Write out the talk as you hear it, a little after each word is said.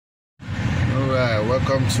Alright,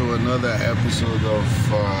 welcome to another episode of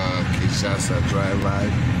Kinshasa Drive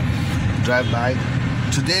By.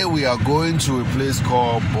 Today we are going to a place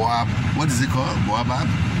called Baobab. What is it called? Baobab?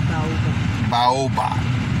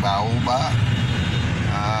 Baobab.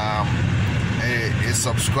 A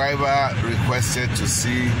subscriber requested to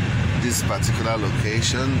see this particular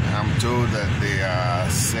location. I'm told that they are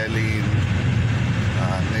selling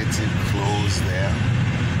native clothes there.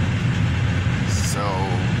 So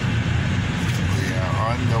we are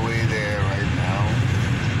on the way there right now.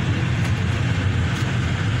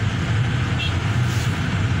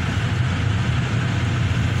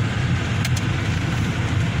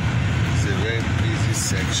 It's a very busy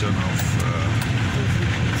section of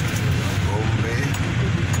Gombe.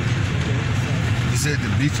 You said the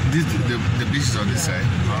beach. The beach is on this side.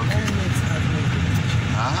 Okay.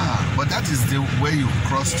 But that is the way you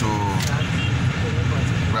cross to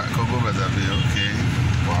Gombe. Okay.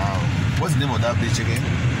 Wow. What's the name of that beach again?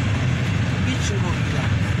 Beach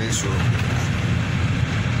Road.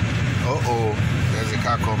 Oh, there's a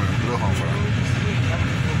car coming. Blow home for him.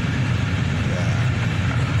 Yeah.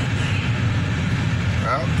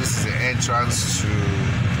 Well, this is the entrance to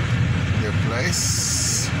the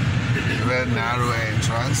place. A very narrow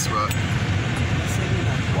entrance, but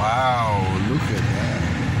wow, look at that.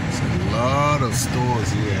 There's a lot of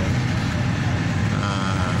stores here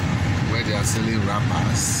where they are selling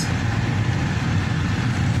wrappers.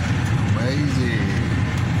 Amazing.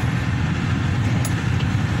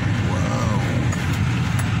 Wow.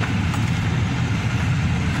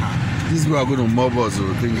 These people are going to mob us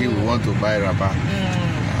thinking we want to buy wrapper.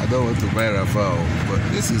 I don't want to buy wrapper, but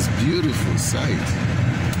this is beautiful sight.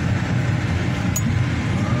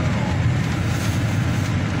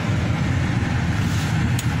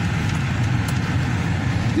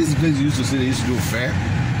 This place you used to say they used to do fair?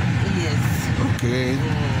 Yes. Okay.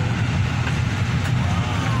 Wow.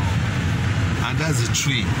 And that's a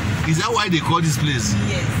tree. Is that why they call this place?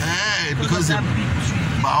 Yes. Hey, because the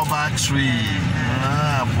Baobab tree.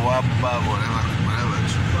 Baobab, whatever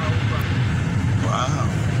tree. Wow.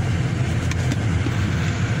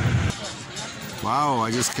 Wow, I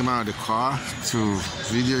just came out of the car to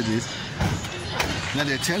video this. Now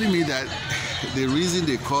they're telling me that the reason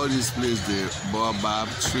they call this place the Baobab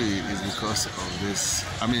tree is because of this.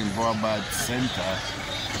 Baobab Center,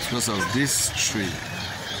 because of this tree.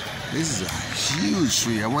 This is a huge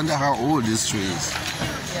tree. I wonder how old this tree is.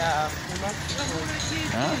 Yeah.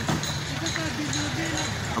 Huh?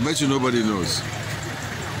 I bet you nobody knows.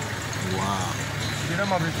 Wow. You know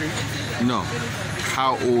the tree? No.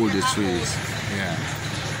 How old the tree is. Yeah.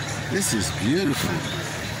 This is beautiful.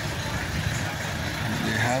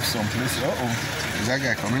 They have some places. Is that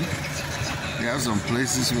guy coming? They have some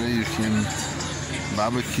places where you can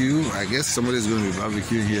barbecue. I guess somebody's going to be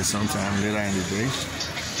barbecuing here sometime later in the day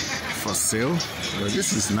for sale. But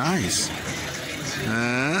this is nice.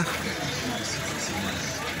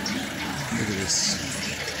 Look at this.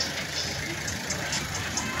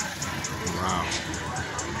 Wow.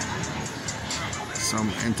 Some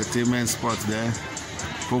entertainment spots there.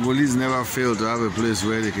 Congolese never fail to have a place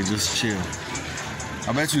where they can just chill.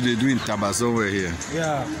 I bet you they're doing taba somewhere here.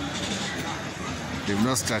 Yeah. They've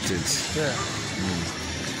not started. Yeah.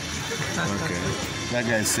 Okay. That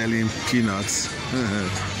guy is selling peanuts.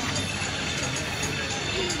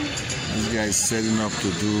 This guy is setting up to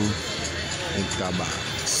do a taba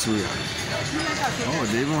suya. Oh,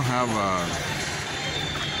 they even have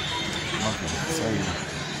okay, sorry.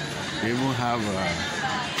 They even have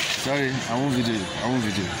sorry, I won't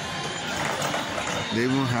video. They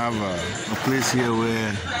even have a place here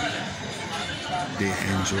where they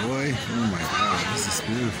enjoy. Oh my God, this is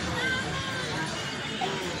beautiful.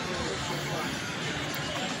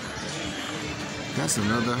 That's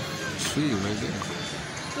another tree right there.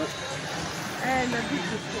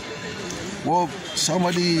 Well,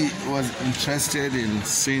 somebody was interested in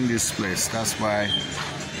seeing this place. That's why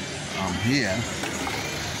I'm here.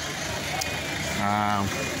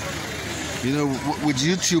 With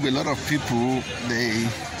YouTube, a lot of people, they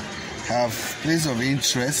have places of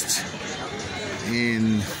interest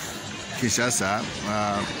in Kinshasa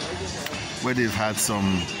where they've had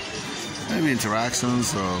some maybe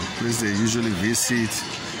interactions or places they usually visit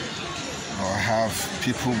or have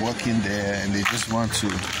people working there, and they just want to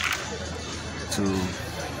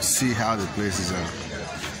see how the places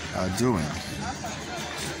are doing.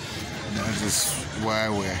 That is why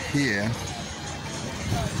we're here.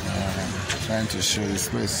 Trying to show this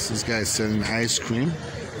place. This guy is selling ice cream.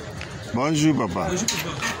 Bonjour, Papa. Bonjour,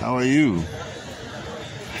 Papa. How are you?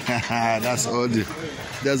 That's all the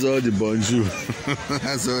bonjour.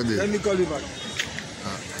 That's all the. Let me call you back.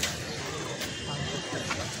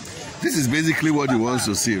 This is basically what he wants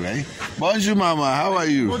to see, right? Bonjour, Mama. How are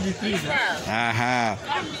you?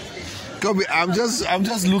 Come, I'm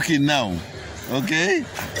just looking now. Okay?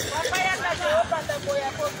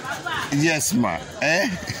 Yes, ma. Eh?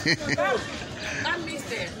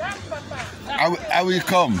 I will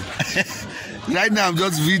come. Right now I'm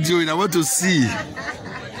just videoing. I want to see.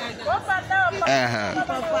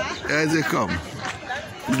 As they come.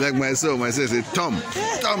 Like my son. My son said, Tom,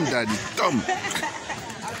 daddy, Tom.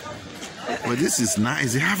 But this is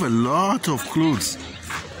nice. They have a lot of clothes.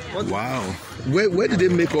 Wow. Where did they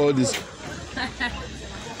make all this?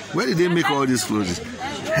 Where did they make all these clothes?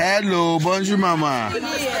 Hello, bonjour, Mama.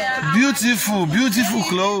 Beautiful, beautiful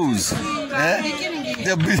clothes.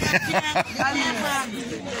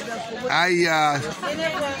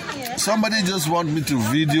 Somebody just want me to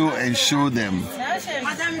video and show them.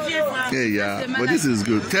 Yeah, but this is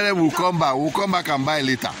good. Tell them we'll come back. We'll come back and buy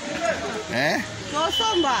later. Eh?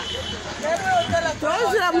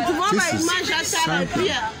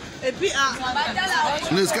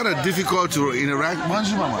 It's kind of difficult to interact.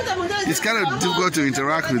 Bonjour, Mama. It's kind of difficult to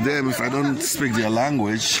interact with them if I don't speak their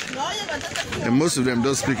language, and most of them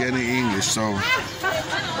don't speak any English, so I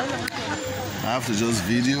have to just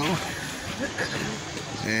video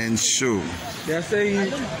and show. They're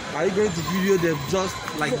saying, are you going to video them just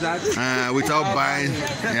like that? Without buying?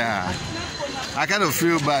 Yeah. I kind of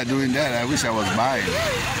feel bad doing that. I wish I was buying,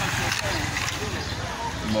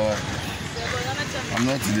 but I'm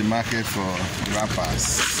not in the market for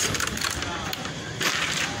wrappers.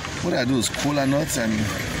 What I do is cola nuts and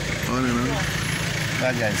on and on.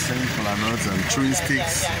 That guy is selling cola nuts and chewing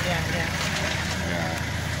sticks. Yeah.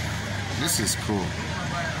 This is cool.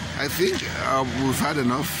 I think we've had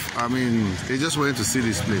enough. I mean, they just wanted to see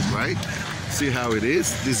this place, right? See how it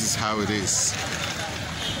is. This is how it is.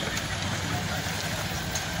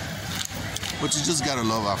 But you just gotta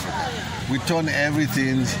love Africa. We turn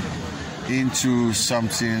everything into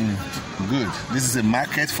something good. This is a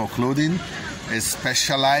market for clothing, a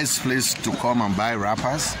specialized place to come and buy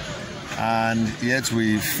wrappers, and yet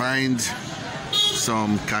we find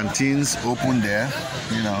some canteens open there,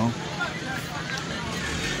 you know.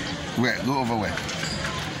 Where? Go over where?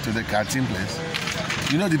 To the canteen place.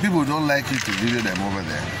 You know, the people don't like you to video them over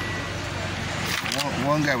there.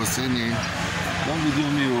 One guy was telling me, don't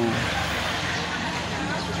video me, oh.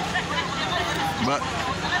 But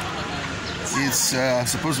it's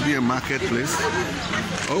supposed to be a marketplace.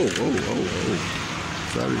 Oh.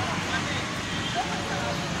 Sorry.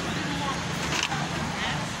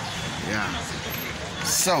 Yeah.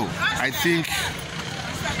 So, I think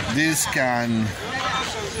this can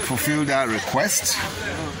fulfill that request.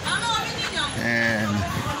 And...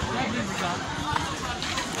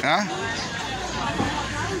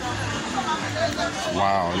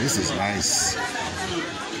 Wow, this is nice.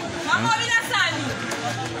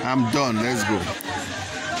 I'm done. Let's go.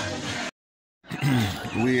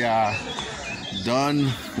 We are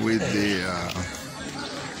done with the.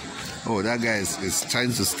 Oh, that guy is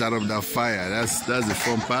trying to start up that fire. That's the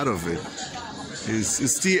fun part of it.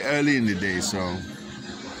 It's still early in the day, so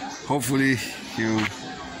hopefully he'll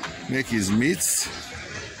make his meats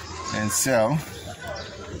and sell.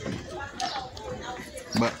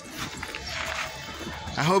 But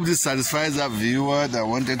I hope this satisfies that viewer that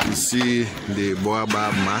wanted to see the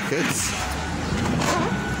Baobab markets.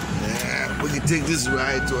 Yeah, we can take this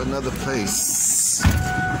ride to another place.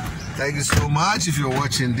 Thank you so much. If you're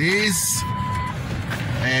watching this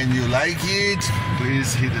and you like it,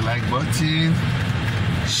 please hit the like button,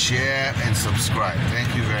 share and subscribe.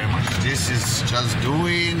 Thank you very much. This is just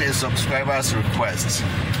doing a subscriber's request.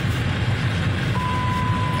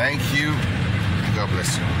 Thank you. God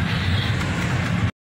bless you.